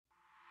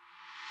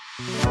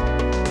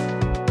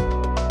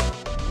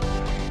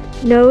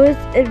Noah's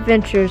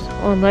Adventures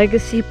on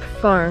Legacy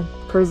Farm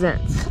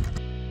presents.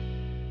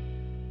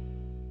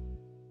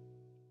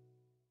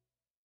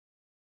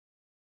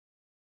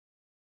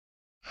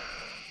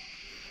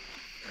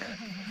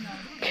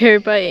 Okay,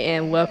 everybody,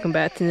 and welcome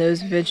back to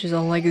Noah's Adventures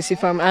on Legacy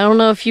Farm. I don't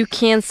know if you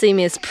can see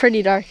me, it's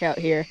pretty dark out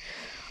here,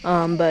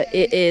 but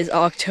it is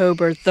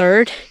October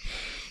 3rd,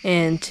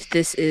 and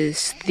this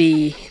is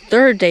the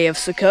third day of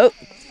Sukkot,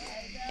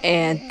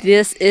 and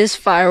this is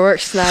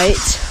fireworks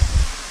night.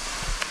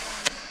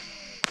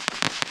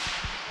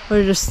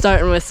 We're just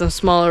starting with some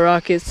smaller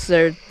rockets.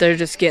 They're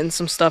just getting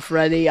some stuff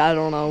ready. I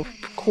don't know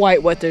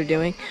quite what they're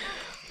doing,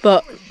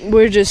 but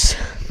we're just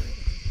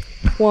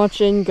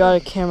watching. Got a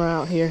camera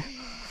out here.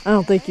 I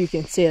don't think you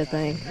can see a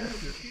thing.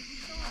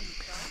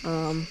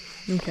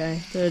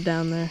 Okay, they're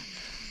down there.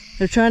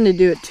 They're trying to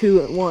do it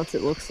two at once,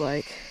 it looks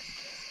like.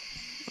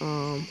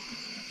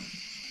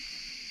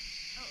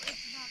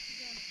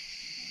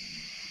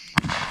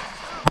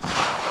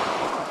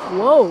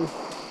 Whoa!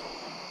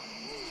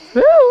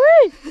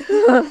 Woo-wee!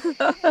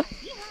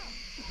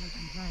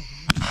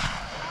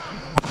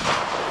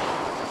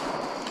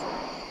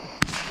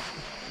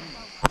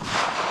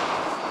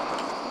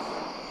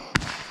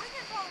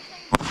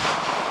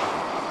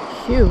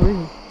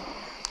 Phew.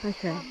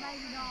 Okay.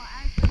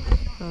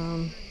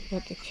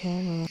 Get the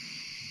camera.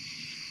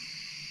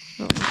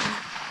 Oh.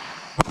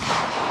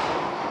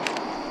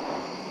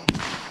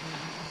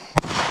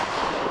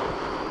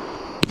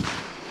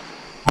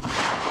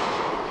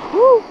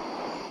 Woo!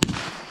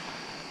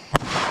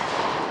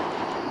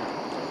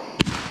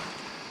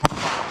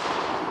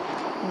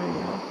 There we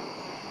go.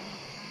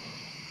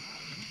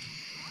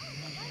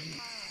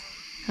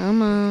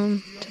 Come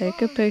on,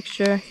 take a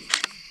picture.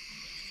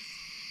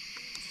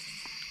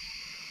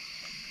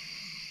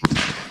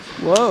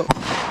 Whoa.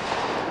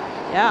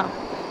 Yeah.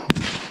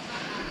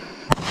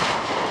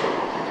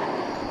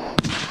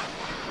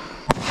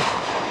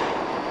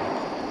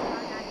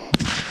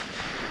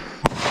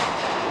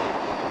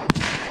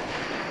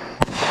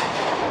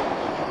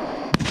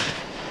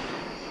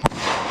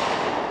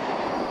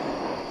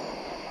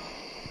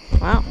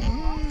 Wow.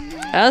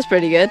 That was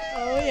pretty good.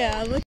 Oh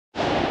yeah. Look.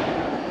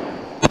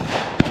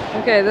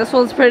 Okay, this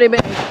one's pretty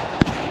big.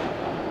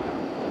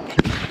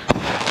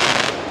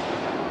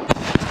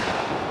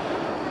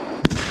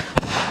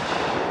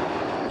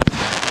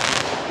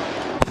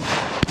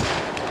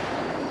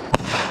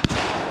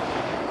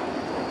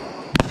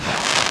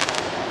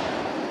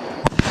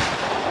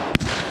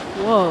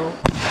 Whoa.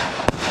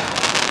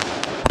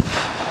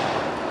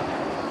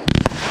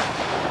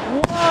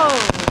 Whoa.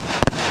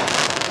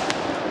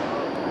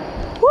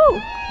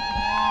 Woo.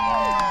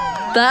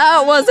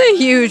 That was a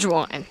huge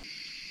one.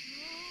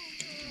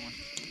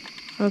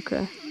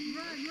 Okay.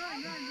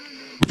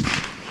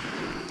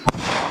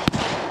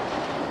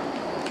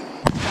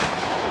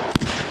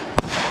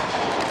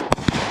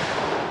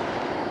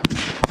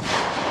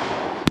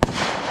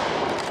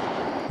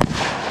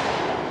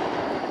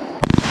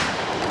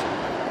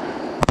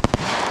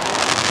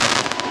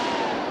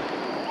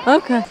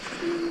 Okay.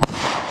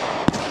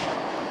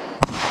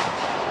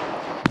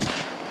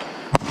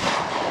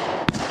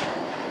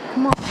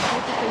 Come on, take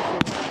a picture.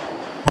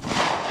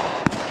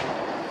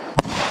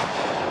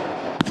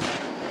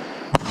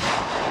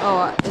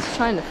 Oh, it's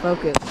trying to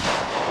focus.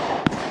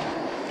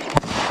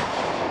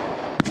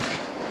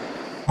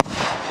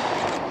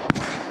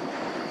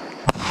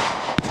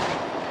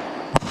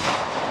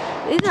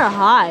 These are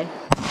high.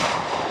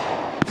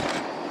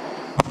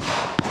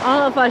 I don't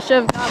know if I should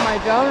have got my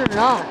drone or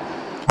not.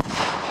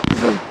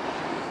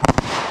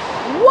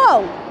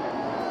 Whoa!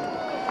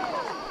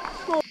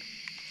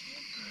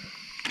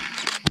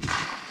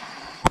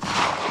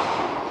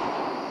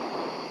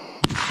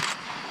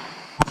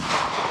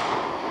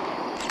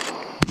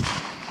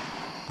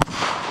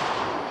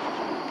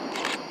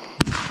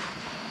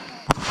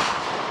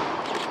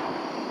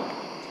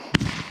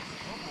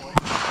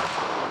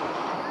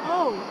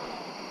 Oh.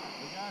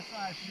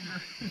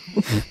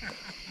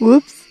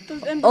 Whoops.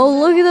 Oh,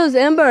 look at those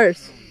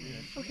embers.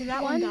 Okay,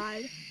 that one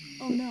died.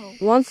 Oh no.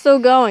 One's still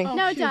going. Oh,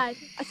 No, it died.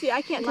 I see.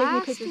 I can't take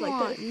any pictures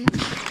like this.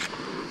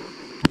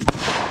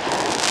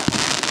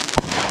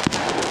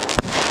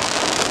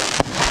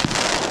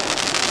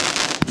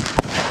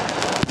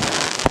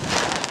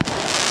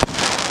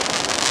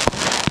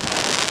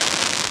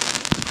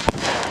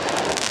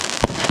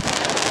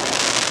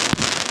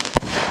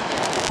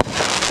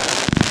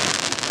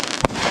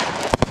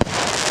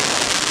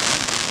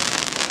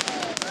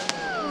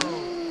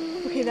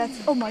 Okay,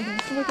 that's. Oh my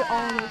goodness! Look at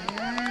all of those.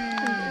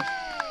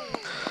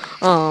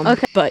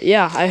 Okay. But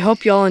yeah, I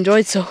hope y'all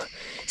enjoyed, so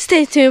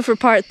stay tuned for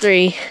part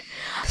 3.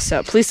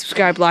 So please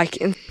subscribe,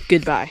 like, and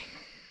goodbye.